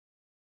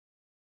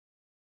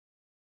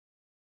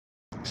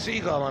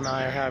Seagull and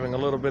I are having a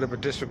little bit of a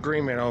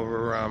disagreement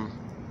over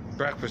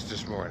breakfast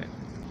this morning.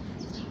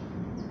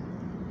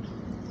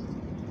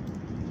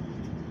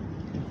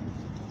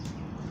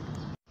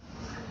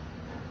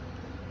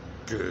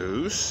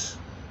 Goose,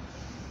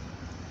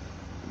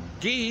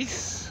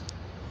 geese,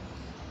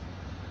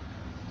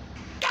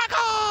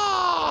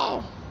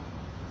 cackle!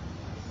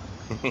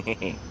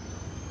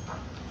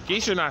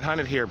 Geese are not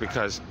hunted here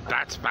because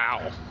that's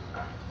fowl.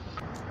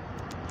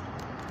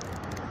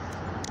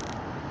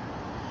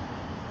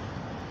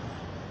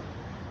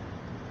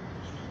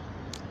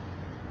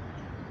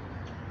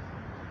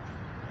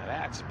 Now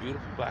that's a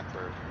beautiful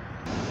blackbird.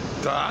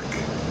 Duck,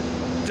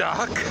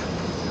 duck,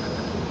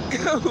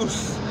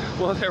 goose.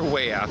 Well, they're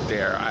way out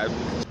there.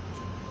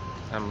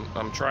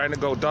 I'm trying to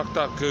go duck,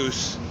 duck,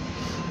 goose.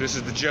 This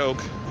is the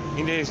joke.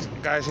 You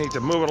guys need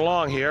to move it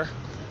along here.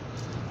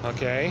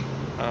 Okay.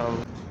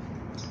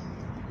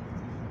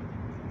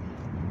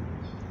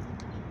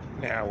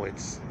 Now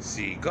it's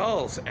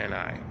seagulls and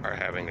I are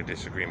having a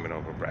disagreement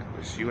over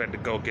breakfast. You had to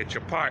go get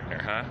your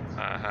partner, huh?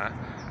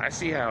 I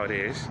see how it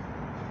is.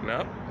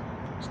 Nope.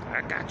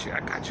 I got you. I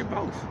got you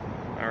both.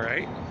 All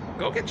right.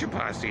 Go get your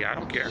posse. I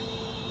don't care.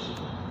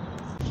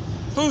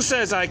 Who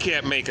says I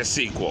can't make a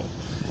sequel?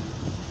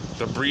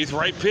 The breathe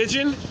right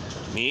pigeon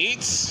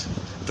meets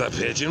the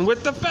pigeon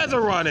with the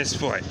feather on his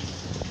foot.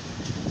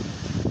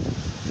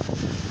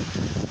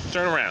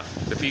 Turn around.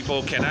 The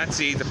people cannot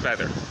see the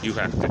feather. You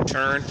have to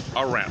turn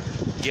around.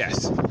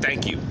 Yes,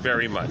 thank you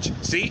very much.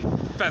 See?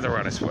 Feather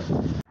on his foot.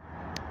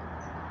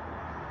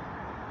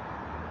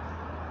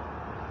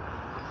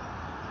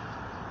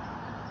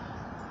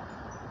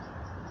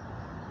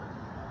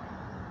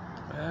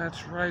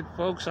 That's right,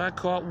 folks. I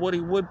caught Woody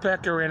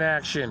Woodpecker in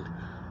action.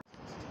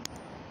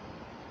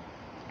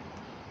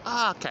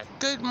 Okay,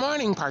 good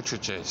morning,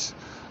 partridges.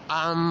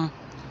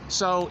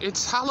 So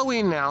it's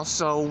Halloween now,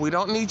 so we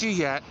don't need you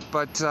yet,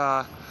 but,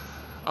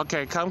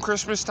 okay, come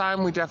Christmas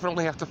time, we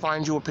definitely have to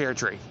find you a pear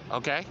tree,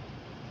 okay?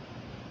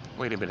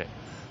 Wait a minute.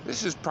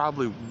 This is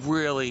probably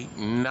really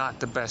not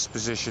the best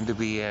position to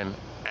be in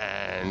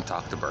and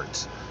talk to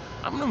birds.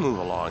 I'm gonna move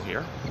along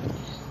here.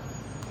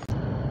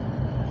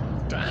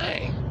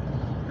 Dang.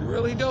 You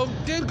really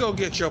did go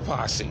get your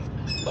posse.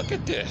 Look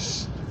at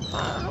this.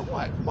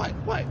 What?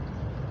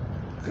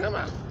 Come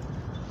on.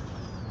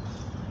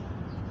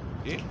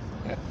 Yeah.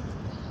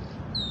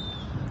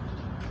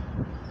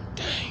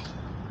 Dang.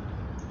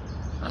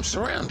 I'm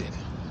surrounded.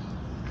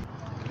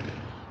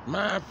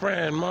 My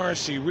friend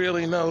Marcy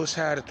really knows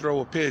how to throw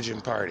a pigeon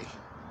party.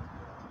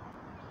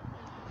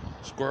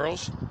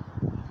 Squirrels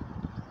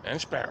and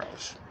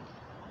sparrows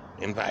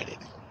invited.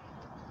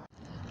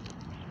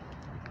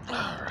 All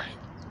right.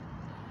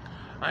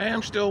 I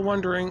am still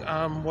wondering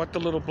what the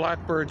little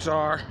blackbirds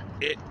are.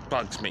 It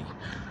bugs me.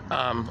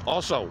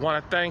 Also,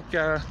 want to thank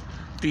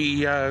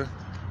the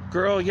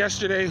girl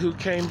yesterday who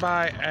came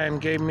by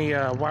and gave me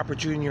a Whopper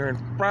Jr. and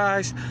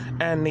fries,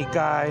 and the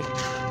guy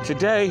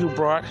today who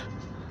brought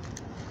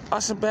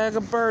us a bag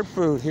of bird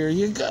food. Here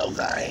you go,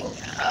 guy.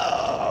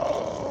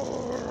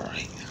 All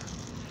right.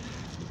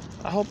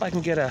 I hope I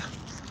can get a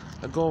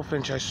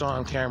goldfinch I saw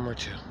on camera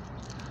too.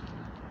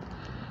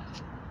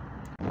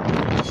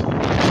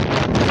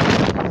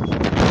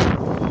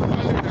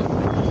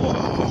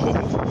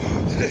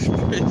 This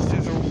bridge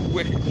is a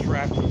wicked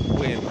draft of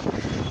wind,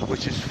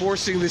 which is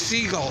forcing the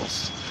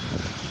seagulls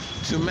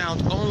to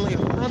mount only a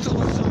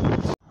frontal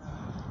assault.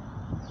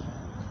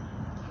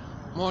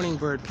 Morning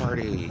bird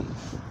party.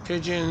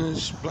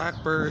 Pigeons,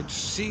 blackbirds,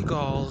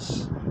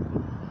 seagulls,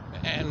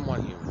 and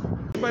one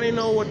human. Anybody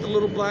know what the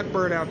little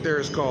blackbird out there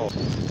is called?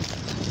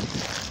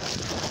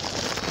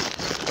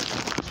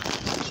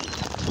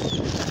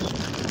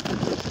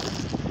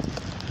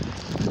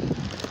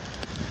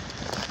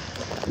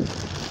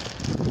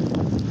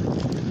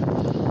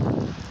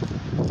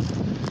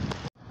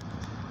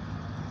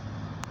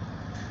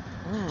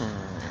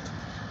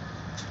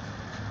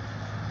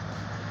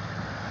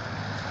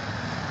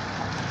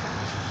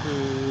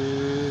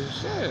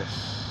 Who's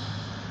this?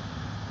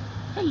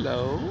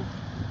 Hello.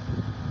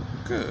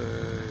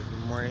 Good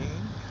morning.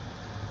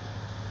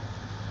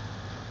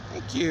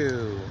 Thank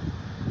you.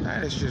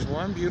 That is just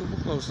one beautiful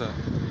close-up. I'm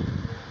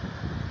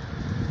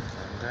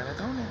gonna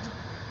go now.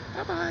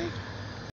 Bye-bye.